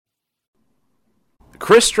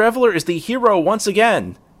Chris Streveler is the hero once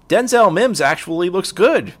again. Denzel Mims actually looks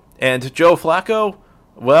good. And Joe Flacco,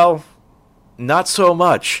 well, not so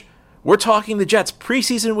much. We're talking the Jets'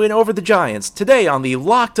 preseason win over the Giants today on the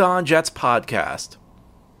Locked On Jets podcast.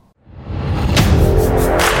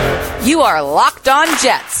 You are Locked On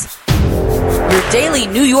Jets, your daily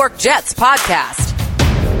New York Jets podcast.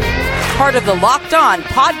 Part of the Locked On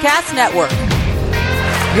Podcast Network,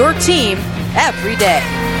 your team every day.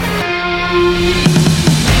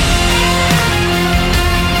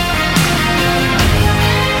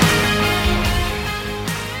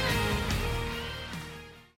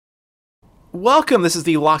 Welcome. This is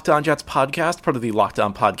the Locked On Jets podcast, part of the Locked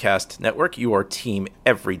On Podcast Network, your team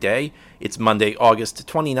every day. It's Monday, August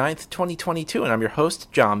 29th, 2022, and I'm your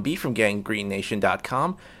host, John B. from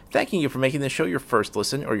GangGreenNation.com, thanking you for making this show your first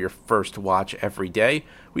listen or your first watch every day.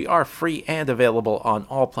 We are free and available on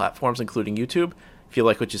all platforms, including YouTube. If you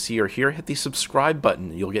like what you see or hear, hit the subscribe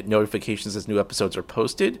button. You'll get notifications as new episodes are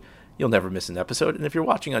posted. You'll never miss an episode. And if you're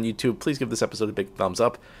watching on YouTube, please give this episode a big thumbs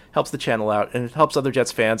up. Helps the channel out, and it helps other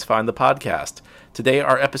Jets fans find the podcast. Today,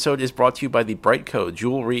 our episode is brought to you by the Brightco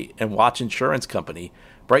Jewelry and Watch Insurance Company.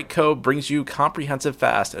 Brightco brings you comprehensive,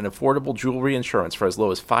 fast, and affordable jewelry insurance for as low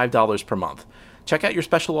as $5 per month. Check out your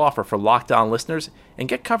special offer for Locked On listeners and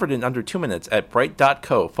get covered in under 2 minutes at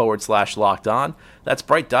bright.co/locked on. That's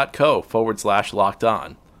bright.co/locked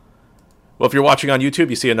on. Well, if you're watching on YouTube,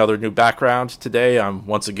 you see another new background today. I'm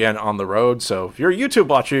once again on the road, so if you're a YouTube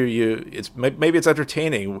watcher, maybe it's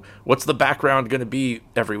entertaining. What's the background going to be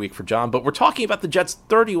every week for John? But we're talking about the Jets'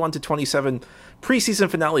 31-27 preseason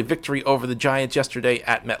finale victory over the Giants yesterday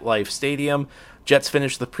at MetLife Stadium. Jets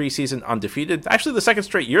finished the preseason undefeated. Actually, the second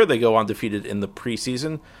straight year they go undefeated in the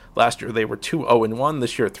preseason. Last year they were 2-0-1.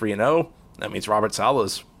 This year 3-0. That means Robert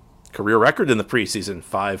Saleh's career record in the preseason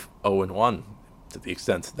 5-0-1. To the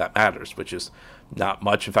extent that matters, which is not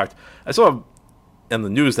much. In fact, I saw in the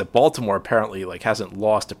news that Baltimore apparently hasn't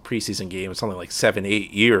lost a preseason game in something like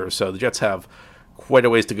 7-8 years. So the Jets have quite a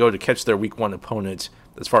ways to go to catch their week one opponent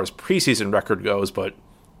as far as preseason record goes, but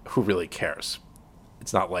who really cares?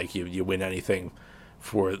 It's not like you win anything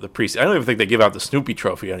for the preseason. I don't even think they give out the Snoopy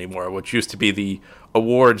Trophy anymore, which used to be the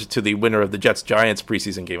award to the winner of the Jets-Giants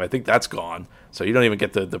preseason game. I think that's gone, so you don't even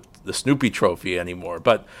get the Snoopy Trophy anymore.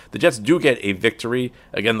 But the Jets do get a victory.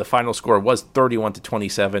 Again, the final score was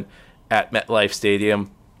 31-27 at MetLife Stadium.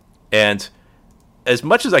 And as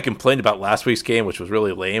much as I complained about last week's game, which was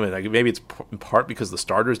really lame, and maybe it's in part because the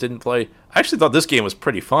starters didn't play, I actually thought this game was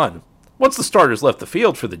pretty fun. Once the starters left the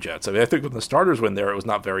field for the Jets, I think when the starters went there, it was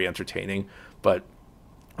not very entertaining, but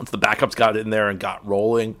once the backups got in there and got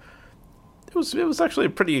rolling, it was actually a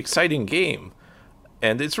pretty exciting game.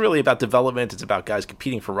 And it's really about development. It's about guys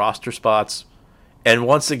competing for roster spots. And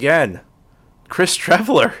once again, Chris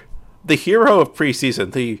Streveler, the hero of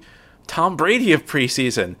preseason, the Tom Brady of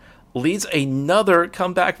preseason, leads another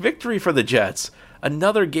comeback victory for the Jets.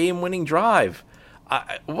 Another game-winning drive.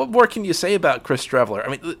 What more can you say about Chris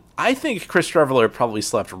Streveler? I think Chris Streveler probably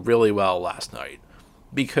slept really well last night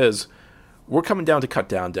because we're coming down to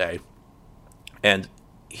cut-down day, and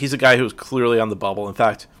he's a guy who's clearly on the bubble. In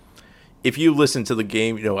fact, if you listen to the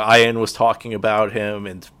game, Ian was talking about him,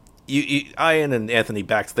 and Ian and Anthony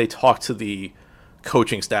Bax, they talked to the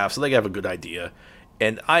coaching staff, so they have a good idea.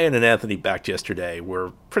 And Ian and Anthony Bax yesterday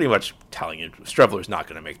were pretty much telling you Streveler's not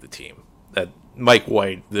going to make the team. That Mike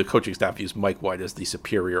White, the coaching staff used Mike White as the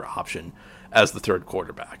superior option as the third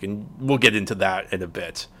quarterback, and we'll get into that in a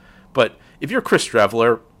bit. But if you're Chris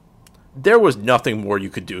Streveler, there was nothing more you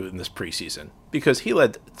could do in this preseason because he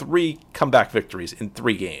led 3 comeback victories in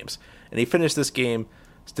 3 games. And he finished this game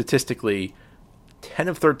statistically 10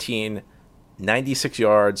 of 13, 96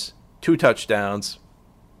 yards, 2 touchdowns,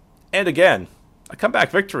 and again, a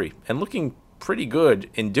comeback victory and looking pretty good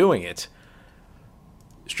in doing it.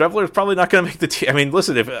 Streveler is probably not going to make the team.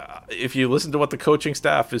 Listen, if you listen to what the coaching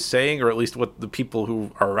staff is saying, or at least what the people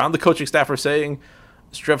who are around the coaching staff are saying,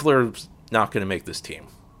 Streveler's not going to make this team.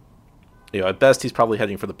 At best, he's probably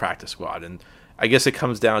heading for the practice squad. And I guess it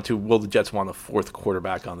comes down to, will the Jets want a 4th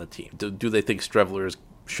quarterback on the team? Do they think Streveler has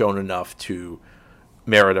shown enough to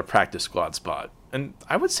merit a practice squad spot? And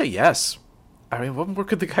I would say yes. What more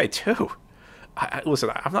could the guy do?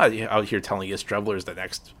 Listen, I'm not out here telling you Streveler is the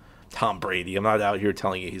next Tom Brady. I'm not out here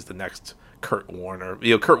telling you he's the next Kurt Warner.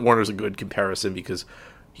 Kurt Warner's a good comparison because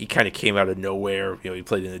he kind of came out of nowhere. He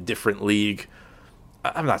played in a different league.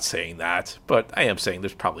 I'm not saying that, but I am saying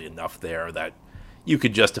there's probably enough there that you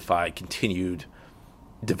could justify continued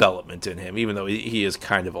development in him, even though he is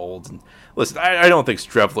kind of old. And listen, I don't think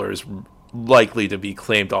Streveler is likely to be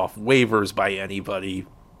claimed off waivers by anybody.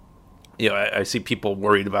 I see people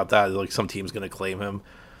worried about that. Like some team's going to claim him.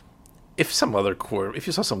 If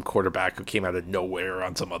you saw some quarterback who came out of nowhere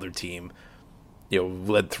on some other team,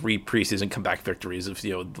 led 3 preseason comeback victories. If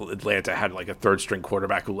Atlanta had like a third string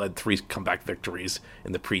quarterback who led 3 comeback victories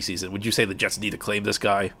in the preseason, would you say the Jets need to claim this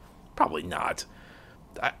guy? Probably not.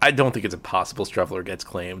 I don't think it's impossible Streveler gets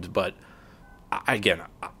claimed, but again,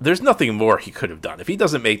 there's nothing more he could have done. If he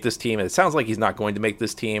doesn't make this team, and it sounds like he's not going to make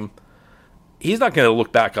this team, he's not going to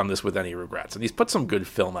look back on this with any regrets. And he's put some good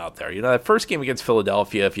film out there. That first game against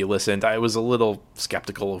Philadelphia, if you listened, I was a little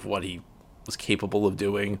skeptical of what he was capable of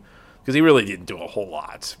doing, because he really didn't do a whole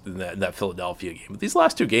lot in that Philadelphia game. But these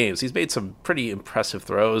last 2 games, he's made some pretty impressive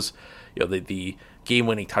throws. The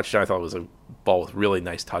game-winning touchdown, I thought, was a ball with really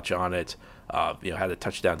nice touch on it. Had a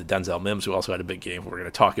touchdown to Denzel Mims, who also had a big game we're going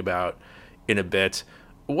to talk about in a bit.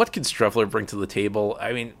 What can Streveler bring to the table?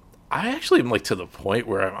 I mean, I actually am to the point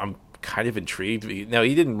where I'm kind of intrigued. Now,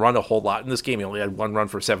 he didn't run a whole lot in this game. He only had 1 run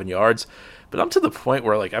for 7 yards. But I'm to the point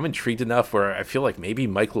where I'm intrigued enough where I feel like maybe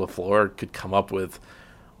Mike LaFleur could come up with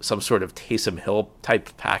some sort of Taysom Hill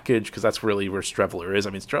type package, because that's really where Streveler is. I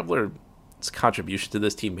mean, Streveler's contribution to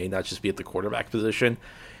this team may not just be at the quarterback position.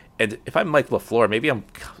 And if I'm Mike LaFleur, maybe I'm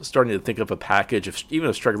starting to think of a package, even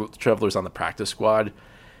if Streveler's on the practice squad.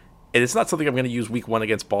 And it's not something I'm going to use week 1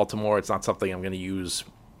 against Baltimore. It's not something I'm going to use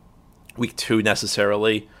week 2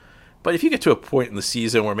 necessarily. But if you get to a point in the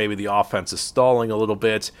season where maybe the offense is stalling a little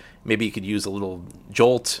bit, maybe you could use a little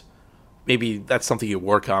jolt. Maybe that's something you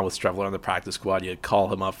work on with Streveler on the practice squad. You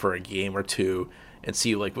call him up for a game or 2 and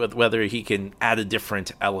see whether he can add a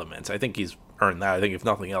different element. I think he's earned that. I think if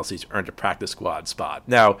nothing else, he's earned a practice squad spot.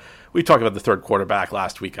 Now, we talked about the third quarterback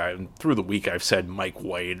last week. Through the week, I've said Mike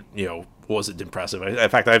White, wasn't impressive. In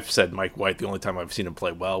fact, I've said Mike White, the only time I've seen him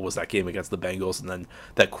play well was that game against the Bengals and then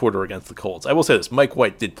that quarter against the Colts. I will say this, Mike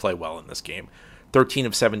White did play well in this game. 13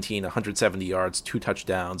 of 17, 170 yards, 2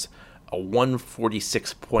 touchdowns, a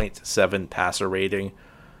 146.7 passer rating.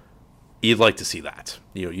 You'd like to see that.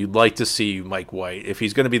 You'd like to see Mike White. If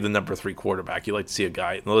he's going to be the number 3 quarterback, you'd like to see a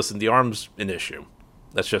guy. Now listen, the arm's an issue.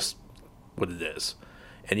 That's just what it is.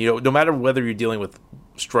 And, no matter whether you're dealing with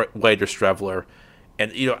White or Streveler,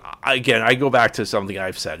 and, again, I go back to something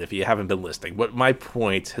I've said, if you haven't been listening. What my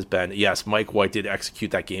point has been, yes, Mike White did execute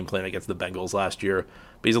that game plan against the Bengals last year,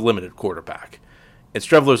 but he's a limited quarterback. And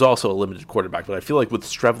Streveler's also a limited quarterback, but I feel like with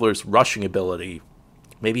Streveler's rushing ability,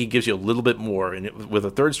 maybe he gives you a little bit more. And with a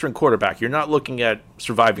third-string quarterback, you're not looking at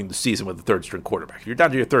surviving the season with a third-string quarterback. If you're down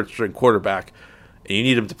to your third-string quarterback and you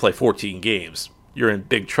need him to play 14 games, you're in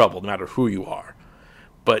big trouble no matter who you are.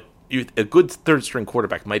 But a good third-string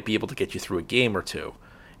quarterback might be able to get you through a game or 2.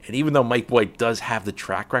 And even though Mike White does have the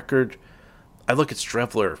track record, I look at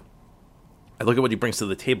Streveler, I look at what he brings to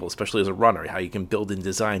the table, especially as a runner, how you can build and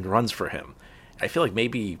design runs for him. I feel like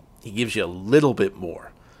maybe he gives you a little bit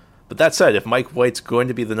more. But that said, if Mike White's going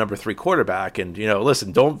to be the number 3 quarterback, and,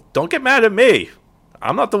 listen, don't get mad at me.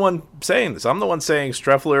 I'm not the one saying this. I'm the one saying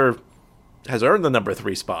Streveler has earned the number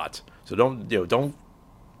 3 spot. So don't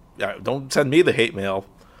send me the hate mail.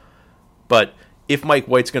 But if Mike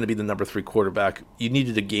White's going to be the number 3 quarterback, you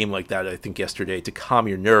needed a game like that, I think, yesterday to calm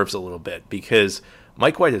your nerves a little bit, because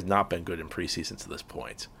Mike White has not been good in preseason to this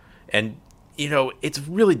point. And, it's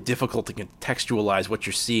really difficult to contextualize what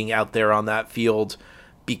you're seeing out there on that field,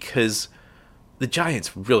 because the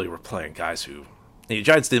Giants really were playing guys who... The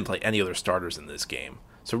Giants didn't play any other starters in this game.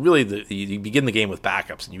 So really, you begin the game with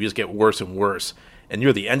backups, and you just get worse and worse. And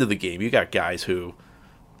near the end of the game, you got guys who...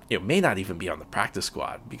 may not even be on the practice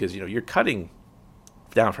squad, because, you're cutting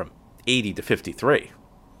down from 80 to 53.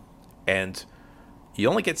 And you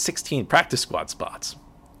only get 16 practice squad spots.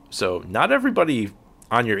 So not everybody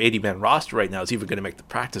on your 80-man roster right now is even going to make the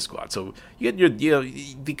practice squad. So you get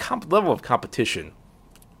the level of competition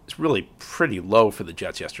is really pretty low for the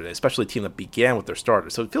Jets yesterday, especially a team that began with their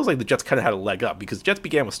starters. So it feels like the Jets kind of had a leg up, because the Jets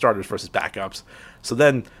began with starters versus backups. So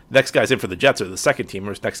then next guys in for the Jets are the second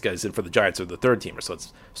teamers, next guys in for the Giants are the third teamers. So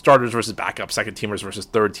it's starters versus backups, second teamers versus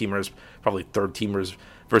third teamers, probably third teamers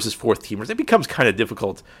versus fourth teamers. It becomes kind of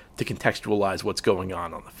difficult to contextualize what's going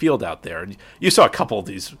on the field out there. And you saw a couple of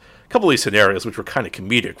these scenarios which were kind of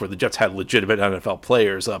comedic, where the Jets had legitimate NFL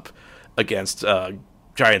players up against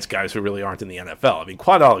Giants guys who really aren't in the NFL. I mean,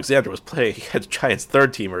 Quan Alexander was playing against Giants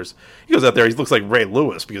third-teamers. He goes out there, he looks like Ray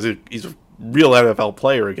Lewis, because he's a real NFL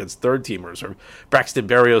player against third-teamers. Or Braxton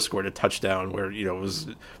Berrios scored a touchdown where, it was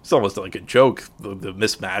almost like a joke, the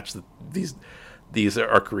mismatch that these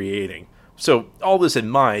are creating. So all this in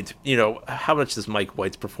mind, how much does Mike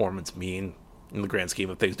White's performance mean in the grand scheme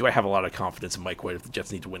of things? Do I have a lot of confidence in Mike White if the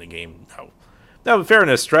Jets need to win a game? No. Now, in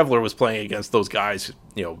fairness, Streveler was playing against those guys,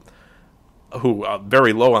 who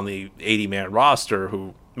very low on the 80-man roster,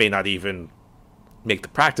 who may not even make the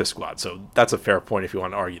practice squad. So that's a fair point if you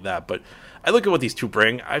want to argue that. But I look at what these two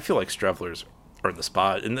bring. I feel like Streveler's earned the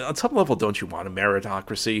spot. And on some level, don't you want a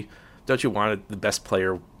meritocracy? Don't you want the best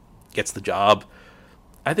player gets the job?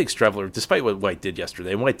 I think Streveler, despite what White did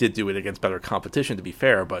yesterday, and White did do it against better competition, to be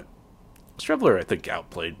fair, but Streveler, I think,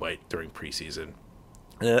 outplayed White during preseason.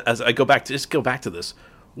 And as I go back to this,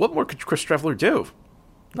 what more could Chris Streveler do?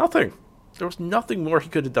 Nothing. There was nothing more he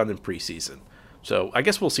could have done in preseason. So I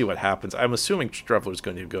guess we'll see what happens. I'm assuming Streveler is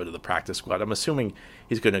going to go to the practice squad. I'm assuming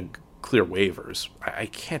he's going to clear waivers. I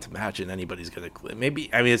can't imagine anybody's going to clear. Maybe,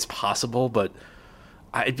 I mean, it's possible, but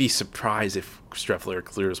I'd be surprised if Streveler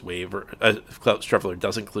Streveler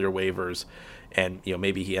doesn't clear waivers, and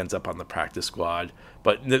maybe he ends up on the practice squad.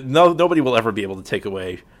 But nobody will ever be able to take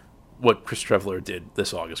away what Chris Streveler did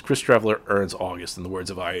this August. Chris Streveler earns August, in the words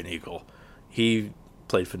of Iron Eagle. He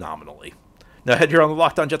played phenomenally. Now, ahead here on the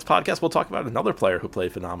Locked On Jets podcast, we'll talk about another player who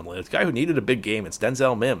played phenomenally. It's a guy who needed a big game. It's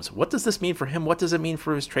Denzel Mims. What does this mean for him? What does it mean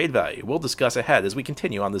for his trade value? We'll discuss ahead as we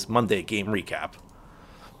continue on this Monday game recap.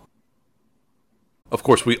 Of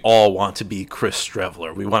course, we all want to be Chris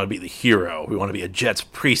Streveler. We want to be the hero. We want to be a Jets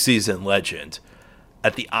preseason legend.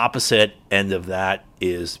 At the opposite end of that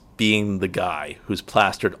is being the guy who's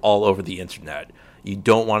plastered all over the internet. You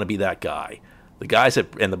don't want to be that guy. The guys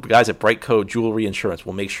at Brightco Jewelry Insurance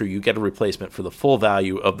will make sure you get a replacement for the full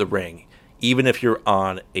value of the ring, even if you're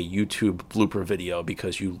on a YouTube blooper video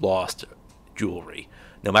because you lost jewelry.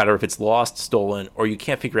 No matter if it's lost, stolen, or you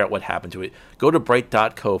can't figure out what happened to it, go to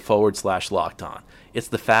bright.co/lockedon. It's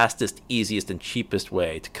the fastest, easiest, and cheapest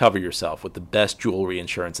way to cover yourself with the best jewelry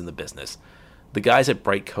insurance in the business. The guys at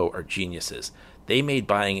Brightco are geniuses. They made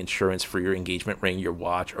buying insurance for your engagement ring, your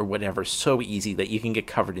watch, or whatever so easy that you can get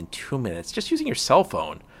covered in 2 minutes just using your cell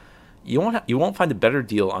phone. You won't find a better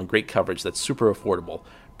deal on great coverage that's super affordable.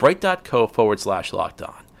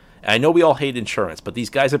 Bright.co/lockedon. And I know we all hate insurance, but these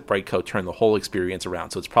guys at Brightco turn the whole experience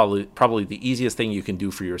around, so it's probably the easiest thing you can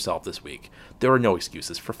do for yourself this week. There are no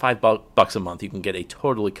excuses. For $5 a month, you can get a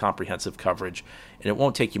totally comprehensive coverage, and it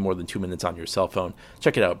won't take you more than 2 minutes on your cell phone.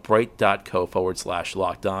 Check it out,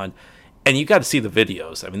 bright.co/lockedon. And you got to see the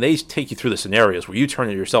videos. I mean, they take you through the scenarios where you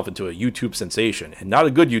turn yourself into a YouTube sensation, and not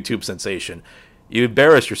a good YouTube sensation. You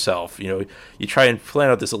embarrass yourself. You try and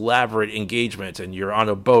plan out this elaborate engagement, and you're on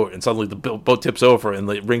a boat, and suddenly the boat tips over and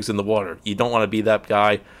the ring's in the water. You don't want to be that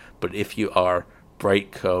guy, but if you are,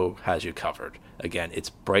 Brightco has you covered. Again,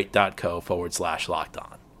 it's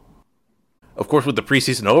bright.co/lockedon. Of course, with the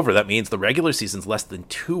preseason over, that means the regular season's less than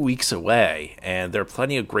 2 weeks away, and there are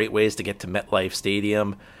plenty of great ways to get to MetLife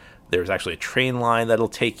Stadium. There's actually a train line that'll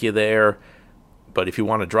take you there. But if you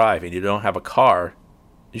want to drive and you don't have a car,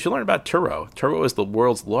 you should learn about Turo. Turo is the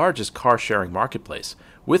world's largest car-sharing marketplace.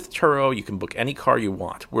 With Turo, you can book any car you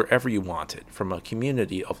want, wherever you want it, from a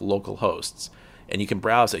community of local hosts. And you can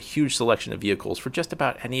browse a huge selection of vehicles for just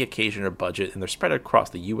about any occasion or budget, and they're spread across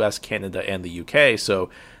the US, Canada, and the UK. So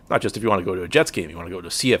not just if you want to go to a Jets game, you want to go to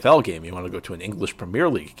a CFL game, you want to go to an English Premier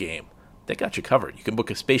League game. They got you covered. You can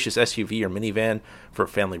book a spacious SUV or minivan for a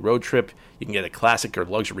family road trip. You can get a classic or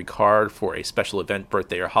luxury car for a special event,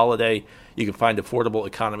 birthday, or holiday. You can find affordable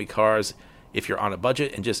economy cars if you're on a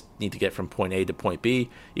budget and just need to get from point A to point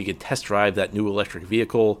B. You can test drive that new electric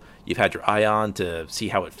vehicle you've had your eye on to see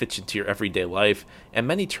how it fits into your everyday life. And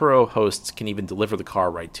many Turo hosts can even deliver the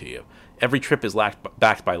car right to you. Every trip is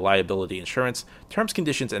backed by liability insurance. Terms,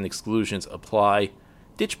 conditions, and exclusions apply.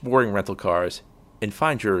 Ditch boring rental cars and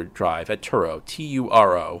find your drive at Turo,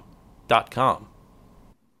 Turo.com.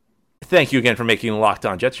 Thank you again for making Locked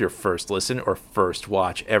On Jets your first listen or first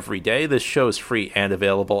watch every day. This show is free and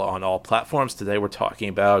available on all platforms. Today we're talking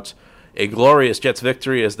about a glorious Jets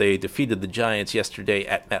victory as they defeated the Giants yesterday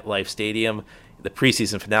at MetLife Stadium. The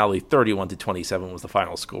preseason finale, 31-27 was the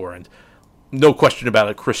final score, and no question about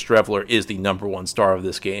it, Chris Streveler is the number one star of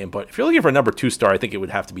this game. But if you're looking for a number two star, I think it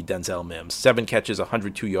would have to be Denzel Mims. 7 catches,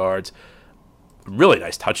 102 yards. Really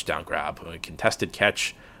nice touchdown grab, a contested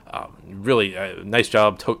catch. Really nice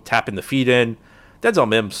job tapping the feet in. Denzel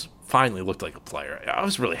Mims finally looked like a player. I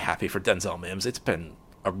was really happy for Denzel Mims. It's been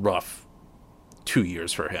a rough 2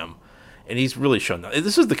 years for him, and he's really shown that.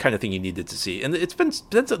 This is the kind of thing you needed to see. And it's been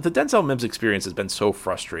the Denzel Mims experience has been so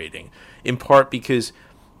frustrating, in part because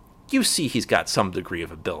you see he's got some degree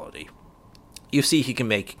of ability. You see he can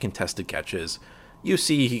make contested catches. You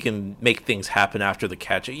see he can make things happen after the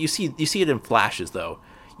catch. You see it in flashes, though.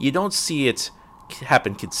 You don't see it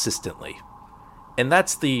happen consistently. And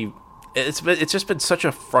that's it's just been such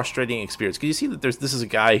a frustrating experience. Because you see that this is a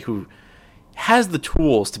guy who has the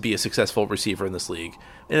tools to be a successful receiver in this league,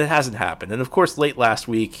 and it hasn't happened. And of course, late last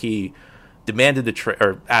week, he demanded a trade,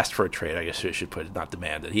 or asked for a trade, I guess I should put it, not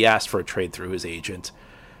demanded. He asked for a trade through his agent.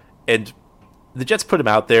 And the Jets put him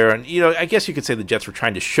out there, and, I guess you could say the Jets were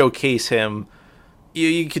trying to showcase him.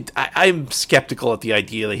 I'm skeptical at the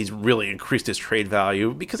idea that he's really increased his trade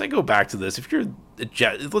value, because I go back to this. If you're a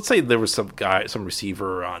Jet, let's say there was some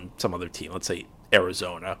receiver on some other team, let's say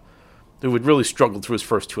Arizona, who would really struggle through his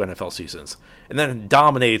first 2 NFL seasons, and then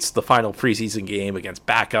dominates the final preseason game against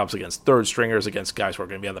backups, against third stringers, against guys who are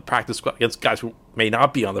going to be on the practice squad, against guys who may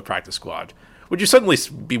not be on the practice squad. Would you suddenly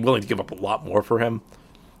be willing to give up a lot more for him?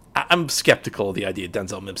 I'm skeptical of the idea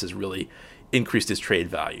Denzel Mims has really increased his trade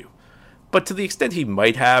value. But to the extent he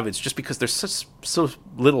might have, it's just because there's so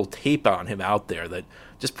little tape on him out there that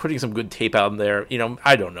just putting some good tape out there,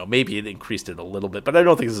 I don't know, maybe it increased it a little bit, but I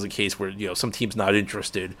don't think this is a case where, some team's not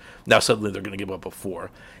interested, now suddenly they're going to give up a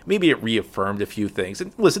 4. Maybe it reaffirmed a few things.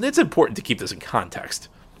 And listen, it's important to keep this in context.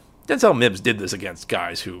 Denzel Mims did this against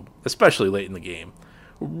guys who, especially late in the game,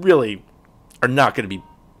 really are not going to be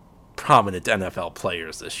prominent NFL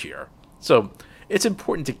players this year. So it's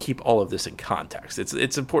important to keep all of this in context.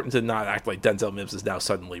 It's important to not act like Denzel Mims is now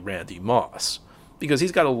suddenly Randy Moss, because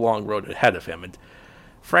he's got a long road ahead of him. And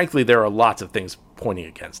frankly, there are lots of things pointing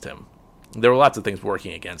against him. There are lots of things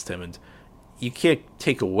working against him, and you can't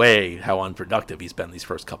take away how unproductive he's been these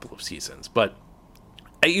first couple of seasons. But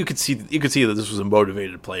you could see that this was a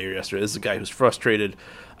motivated player yesterday. This is a guy who's frustrated,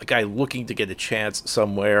 a guy looking to get a chance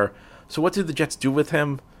somewhere. So what did the Jets do with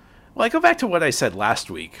him? Well, I go back to what I said last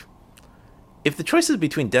week. If the choice is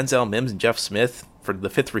between Denzel Mims and Jeff Smith for the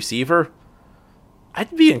 5th receiver,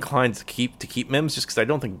 I'd be inclined to keep Mims, just because I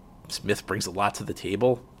don't think Smith brings a lot to the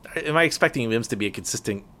table. Am I expecting Mims to be a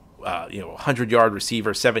consistent, 100-yard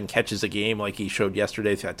receiver, 7 catches a game like he showed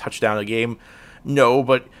yesterday, a touchdown a game? No,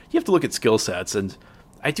 but you have to look at skill sets, and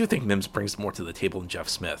I do think Mims brings more to the table than Jeff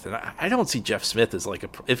Smith. And I don't see Jeff Smith as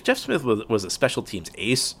if Jeff Smith was a special teams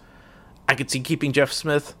ace, I could see keeping Jeff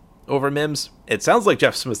Smith over Mims. It sounds like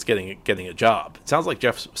Jeff Smith's getting a job. It sounds like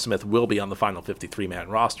Jeff Smith will be on the final 53-man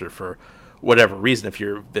roster for whatever reason, if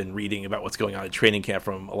you've been reading about what's going on in training camp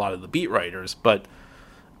from a lot of the beat writers. But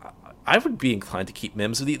I would be inclined to keep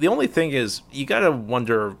Mims. The only thing is, you got to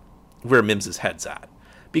wonder where Mims' head's at.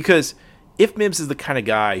 Because if Mims is the kind of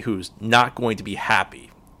guy who's not going to be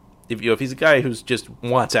happy, if he's a guy who's just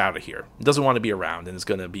wants out of here, doesn't want to be around, and is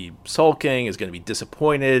going to be sulking, is going to be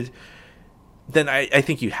disappointed, then I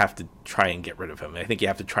think you have to try and get rid of him. I think you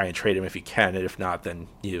have to try and trade him if you can, and if not, then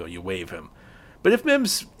you waive him. But if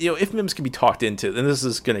Mims can be talked into, then this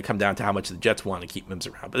is going to come down to how much the Jets want to keep Mims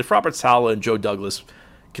around. But if Robert Saleh and Joe Douglas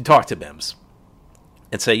can talk to Mims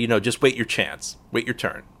and say, just wait your chance, wait your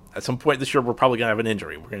turn. At some point this year, we're probably going to have an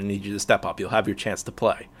injury. We're going to need you to step up. You'll have your chance to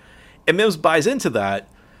play. And Mims buys into that,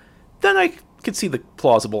 then I could see the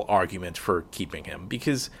plausible argument for keeping him,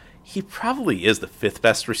 because he probably is the 5th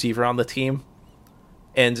best receiver on the team.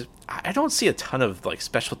 And I don't see a ton of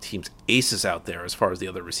special teams aces out there as far as the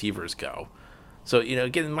other receivers go. So,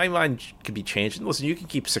 again, my mind could be changed. And listen, you can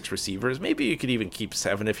keep 6 receivers. Maybe you could even keep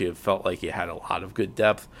 7 if you felt like you had a lot of good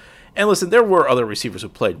depth. And listen, there were other receivers who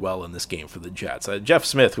played well in this game for the Jets. Jeff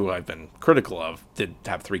Smith, who I've been critical of, did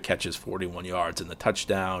have 3 catches, 41 yards, and the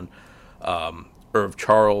touchdown. Irv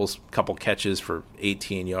Charles, a couple catches for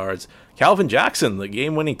 18 yards. Calvin Jackson, the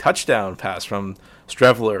game-winning touchdown pass from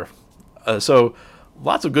Strevler. So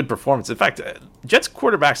lots of good performance. In fact, Jets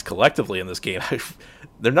quarterbacks collectively in this game,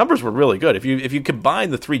 their numbers were really good. If you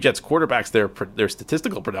combine the 3 Jets quarterbacks, their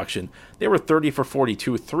statistical production, they were 30 for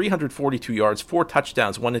 42, 342 yards, 4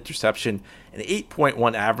 touchdowns, 1 interception, an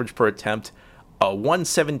 8.1 average per attempt, a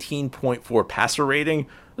 117.4 passer rating.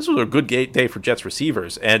 This was a good day for Jets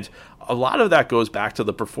receivers, and a lot of that goes back to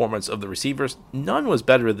the performance of the receivers. None was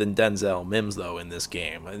better than Denzel Mims, though, in this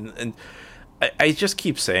game. And I just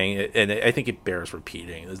keep saying it, and I think it bears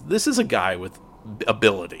repeating. This is a guy with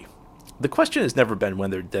ability. The question has never been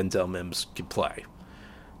whether Denzel Mims can play.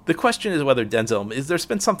 The question is whether there's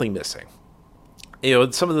been something missing.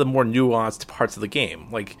 Some of the more nuanced parts of the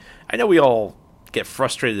game. I know we all get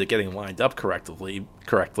frustrated at getting lined up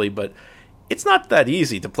correctly, but it's not that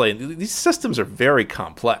easy to play. These systems are very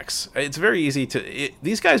complex. It's very easy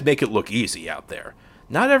these guys make it look easy out there.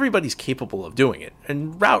 Not everybody's capable of doing it.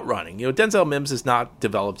 And route running, Denzel Mims has not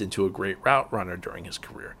developed into a great route runner during his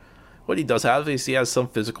career. What he does have is he has some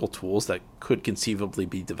physical tools that could conceivably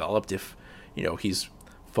be developed if, he's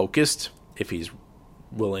focused, if he's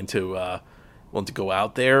willing to go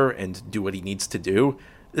out there and do what he needs to do.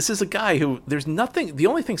 This is a guy who the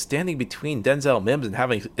only thing standing between Denzel Mims and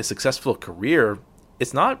having a successful career,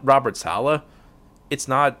 it's not Robert Saleh, it's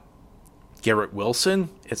not Garrett Wilson,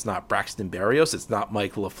 it's not Braxton Berrios, it's not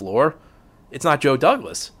Mike LaFleur, it's not Joe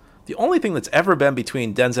Douglas. The only thing that's ever been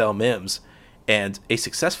between Denzel Mims and a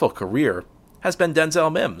successful career has been Denzel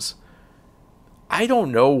Mims. I don't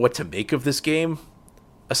know what to make of this game,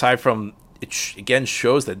 aside from it again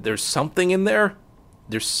shows that there's something in there.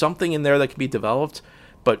 There's something in there that can be developed,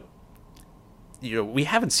 but we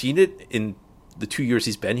haven't seen it in the 2 years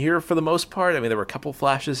he's been here for the most part. I mean, there were a couple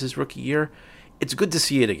flashes his rookie year. It's good to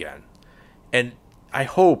see it again. And I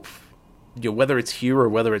hope, whether it's here or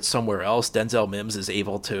whether it's somewhere else, Denzel Mims is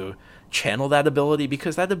able to channel that ability,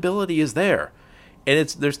 because that ability is there. And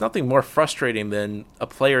there's nothing more frustrating than a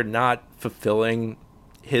player not fulfilling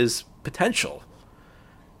his potential.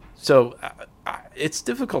 So it's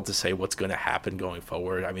difficult to say what's going to happen going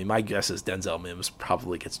forward. I mean, my guess is Denzel Mims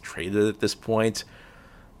probably gets traded at this point.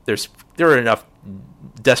 There are enough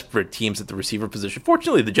desperate teams at the receiver position.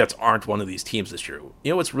 Fortunately, the Jets aren't one of these teams this year.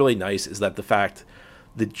 What's really nice is that the fact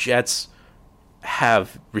the Jets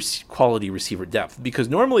have quality receiver depth, because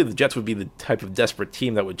normally the Jets would be the type of desperate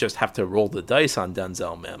team that would just have to roll the dice on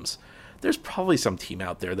Denzel Mims. There's probably some team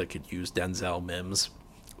out there that could use Denzel Mims,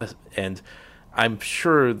 and I'm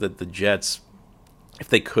sure that the Jets, if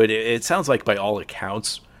they could, it sounds like by all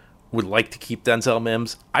accounts, would like to keep Denzel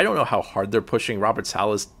Mims. I don't know how hard they're pushing. Robert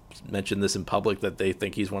Saleh mentioned this in public, that they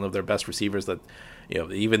think he's one of their best receivers, that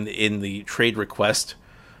even in the trade request,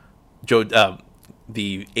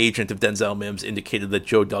 the agent of Denzel Mims indicated that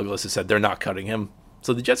Joe Douglas has said they're not cutting him.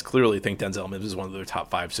 So the Jets clearly think Denzel Mims is one of their top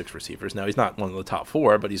 5-6 receivers. Now, he's not one of the top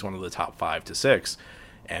 4, but he's one of the top 5 to 6.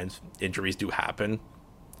 And injuries do happen.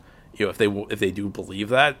 If they do believe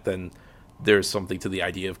that, then there's something to the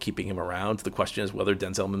idea of keeping him around. The question is whether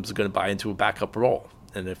Denzel Mims is going to buy into a backup role.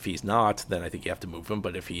 And if he's not, then I think you have to move him.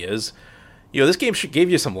 But if he is, this game should give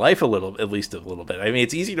you some life at least a little bit. I mean,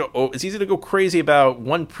 it's easy to go crazy about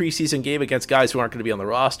one preseason game against guys who aren't going to be on the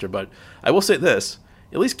roster. But I will say this: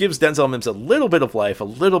 it at least gives Denzel Mims a little bit of life, a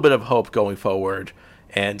little bit of hope going forward.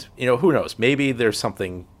 And who knows? Maybe there's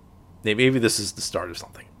something. Maybe this is the start of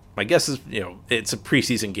something. My guess is, it's a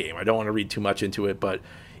preseason game. I don't want to read too much into it, but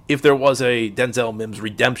if there was a Denzel Mims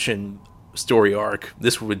redemption story arc,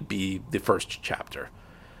 this would be the first chapter.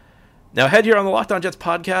 Now, ahead here on the Locked On Jets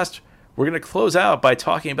podcast, we're going to close out by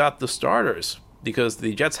talking about the starters, because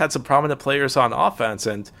the Jets had some prominent players on offense,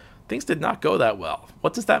 and things did not go that well.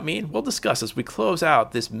 What does that mean? We'll discuss as we close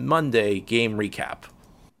out this Monday game recap.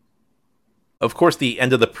 Of course, the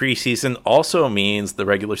end of the preseason also means the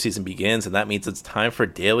regular season begins, and that means it's time for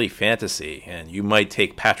daily fantasy. And you might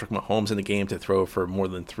take Patrick Mahomes in the game to throw for more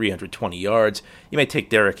than 320 yards. You may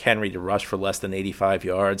take Derrick Henry to rush for less than 85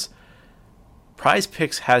 yards. Prize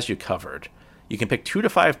Picks has you covered. You can pick 2 to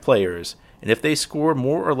 5 players, and if they score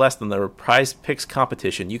more or less than the Prize Picks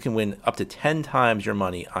competition, you can win up to 10 times your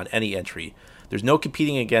money on any entry. There's no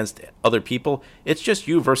competing against other people. It's just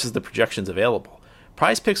you versus the projections available.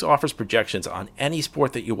 Prize Picks offers projections on any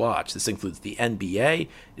sport that you watch. This includes the NBA,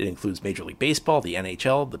 it includes Major League Baseball, the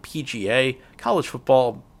NHL, the PGA, college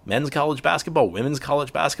football, men's college basketball, women's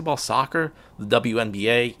college basketball, soccer, the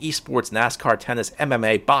WNBA, esports, NASCAR, tennis,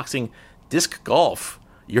 MMA, boxing, disc golf,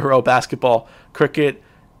 Euro basketball, cricket,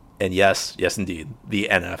 and yes indeed, the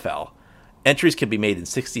NFL. Entries can be made in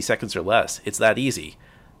 60 seconds or less. It's that easy.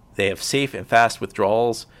 They have safe and fast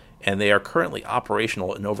withdrawals, and they are currently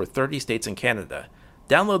operational in over 30 states and Canada.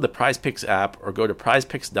 Download the PrizePicks app or go to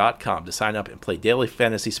prizepicks.com to sign up and play daily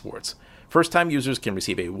fantasy sports. First-time users can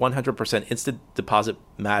receive a 100% instant deposit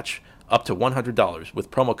match up to $100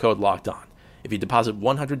 with promo code LOCKEDON. If you deposit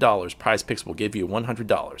 $100, PrizePicks will give you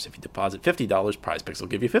 $100. If you deposit $50, PrizePicks will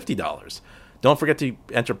give you $50. Don't forget to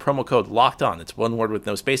enter promo code LOCKEDON. It's one word with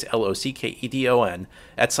no space, LOCKEDON,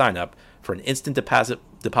 at sign up for an instant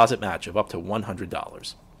deposit match of up to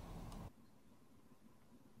 $100.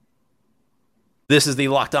 This is the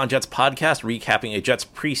Locked On Jets podcast, recapping a Jets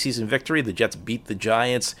preseason victory. The Jets beat the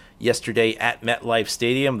Giants yesterday at MetLife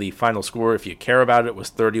Stadium. The final score, if you care about it,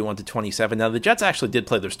 was 31-27. Now, the Jets actually did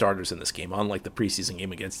play their starters in this game, unlike the preseason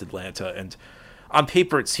game against Atlanta. And on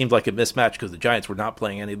paper, it seemed like a mismatch because the Giants were not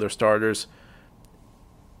playing any of their starters.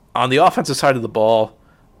 On the offensive side of the ball,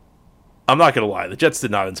 I'm not going to lie, the Jets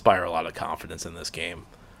did not inspire a lot of confidence in this game.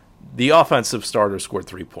 The offensive starters scored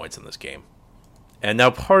 3 points in this game. And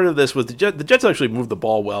now part of this was the Jets actually moved the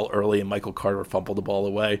ball well early, and Michael Carter fumbled the ball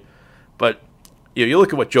away. But you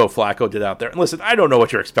look at what Joe Flacco did out there. And listen, I don't know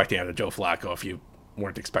what you're expecting out of Joe Flacco if you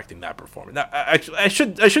weren't expecting that performance. Now, I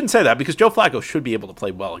shouldn't say that, because Joe Flacco should be able to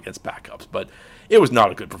play well against backups. But it was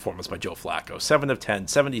not a good performance by Joe Flacco. 7 of 10,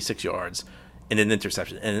 76 yards, and an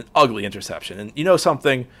interception, and an ugly interception. And you know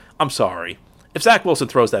something? I'm sorry. If Zach Wilson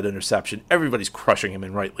throws that interception, everybody's crushing him,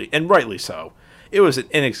 and rightly so. It was an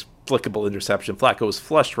inexplicable interception. Flacco was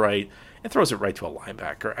flushed right, and throws it right to a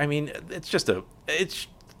linebacker. I mean, it's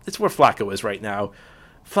where Flacco is right now.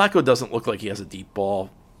 Flacco doesn't look like he has a deep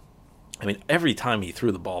ball. I mean, every time he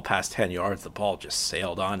threw the ball past 10 yards, the ball just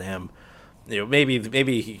sailed on him.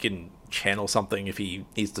 Maybe he can channel something if he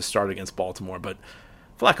needs to start against Baltimore, but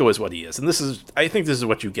Flacco is what he is. And I think this is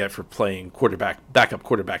what you get for playing backup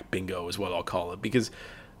quarterback bingo is what I'll call it, because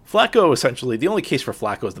Flacco, essentially, the only case for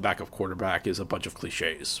Flacco as the backup quarterback is a bunch of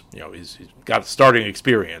cliches. He's got starting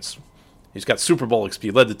experience. He's got Super Bowl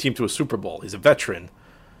experience. He led the team to a Super Bowl. He's a veteran.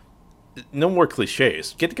 No more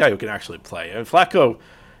cliches. Get the guy who can actually play. And Flacco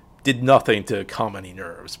did nothing to calm any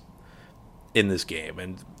nerves in this game.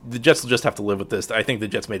 And the Jets will just have to live with this. I think the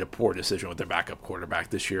Jets made a poor decision with their backup quarterback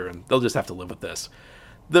this year, and they'll just have to live with this.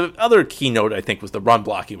 The other keynote, I think, was the run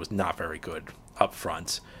blocking was not very good up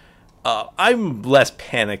front. I'm less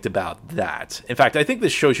panicked about that. In fact, I think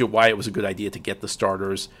this shows you why it was a good idea to get the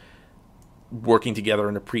starters working together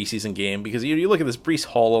in a preseason game, because you look at this, Breece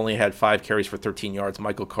Hall only had 5 carries for 13 yards.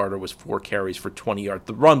 Michael Carter was 4 carries for 20 yards.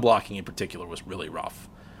 The run blocking in particular was really rough.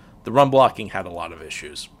 The run blocking had a lot of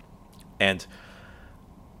issues. And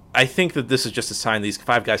I think that this is just a sign these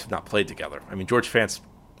 5 guys have not played together. I mean, George Fant's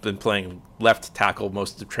been playing left tackle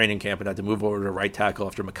most of the training camp and had to move over to right tackle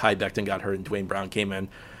after Mekhi Becton got hurt and Dwayne Brown came in.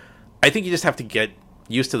 I think you just have to get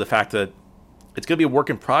used to the fact that it's going to be a work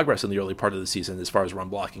in progress in the early part of the season as far as run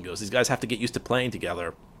blocking goes. These guys have to get used to playing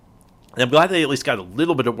together. And I'm glad they at least got a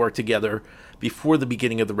little bit of work together before the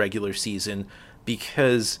beginning of the regular season,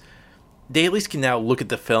 because they at least can now look at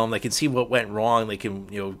the film. They can see what went wrong. They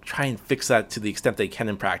can, try and fix that to the extent they can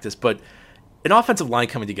in practice. But an offensive line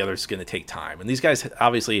coming together is going to take time. And these guys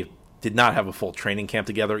obviously did not have a full training camp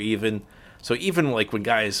together even. So even like when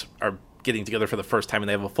guys are getting together for the first time and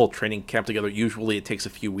they have a full training camp together, usually it takes a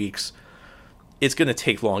few weeks. It's going to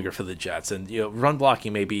take longer for the Jets. And, run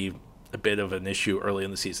blocking may be a bit of an issue early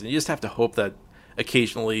in the season. You just have to hope that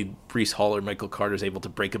occasionally Breece Hall or Michael Carter is able to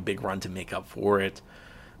break a big run to make up for it.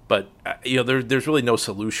 But, there's really no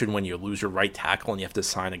solution when you lose your right tackle and you have to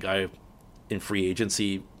sign a guy in free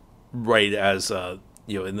agency right as,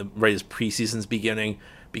 right as preseason's beginning,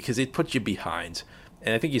 because it puts you behind.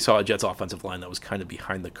 And I think you saw a Jets offensive line that was kind of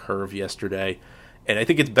behind the curve yesterday. And I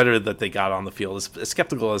think it's better that they got on the field. As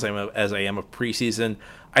skeptical as I am of preseason,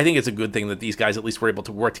 I think it's a good thing that these guys at least were able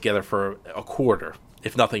to work together for a quarter,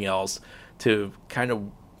 if nothing else, to kind of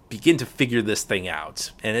begin to figure this thing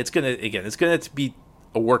out. And it's going to be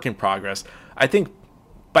a work in progress. I think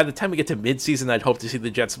by the time we get to midseason, I'd hope to see the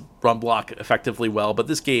Jets run block effectively well. But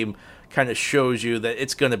this game kind of shows you that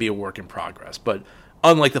it's going to be a work in progress. But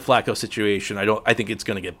unlike the Flacco situation, I think it's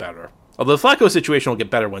going to get better. Although the Flacco situation will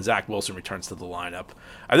get better when Zach Wilson returns to the lineup.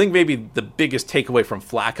 I think maybe the biggest takeaway from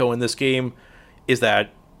Flacco in this game is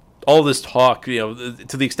that all this talk, to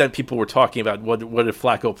the extent people were talking about what if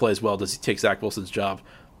Flacco plays well, does he take Zach Wilson's job?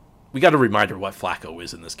 We got a reminder of what Flacco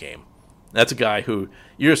is in this game. That's a guy who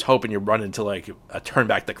you're just hoping you run into like a turn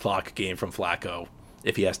back the clock game from Flacco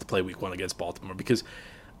if he has to play week 1 against Baltimore. Because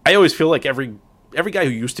I always feel like every guy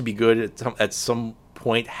who used to be good at some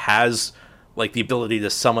point has like the ability to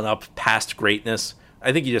summon up past greatness.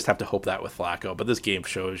 I think you just have to hope that with Flacco. But this game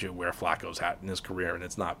shows you where Flacco's at in his career, and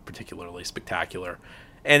it's not particularly spectacular.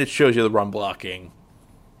 And it shows you the run blocking.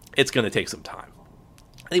 It's going to take some time.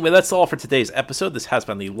 Anyway, that's all for today's episode. This has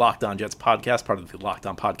been the Locked On Jets podcast, part of the Locked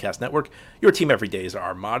On Podcast Network. Your team every day is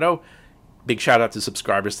our motto. Big shout out to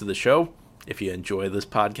subscribers to the show. If you enjoy this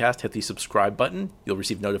podcast, hit the subscribe button. You'll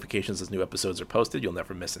receive notifications as new episodes are posted. You'll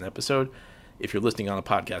never miss an episode. If you're listening on a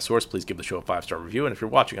podcast source, please give the show a 5-star review. And if you're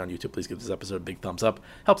watching on YouTube, please give this episode a big thumbs up.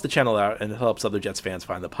 Helps the channel out and it helps other Jets fans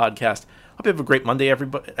find the podcast. Hope you have a great Monday,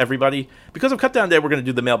 everybody. Because of Cut Down Day, we're going to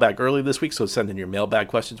do the mailbag early this week, so send in your mailbag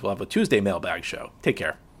questions. We'll have a Tuesday mailbag show. Take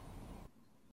care.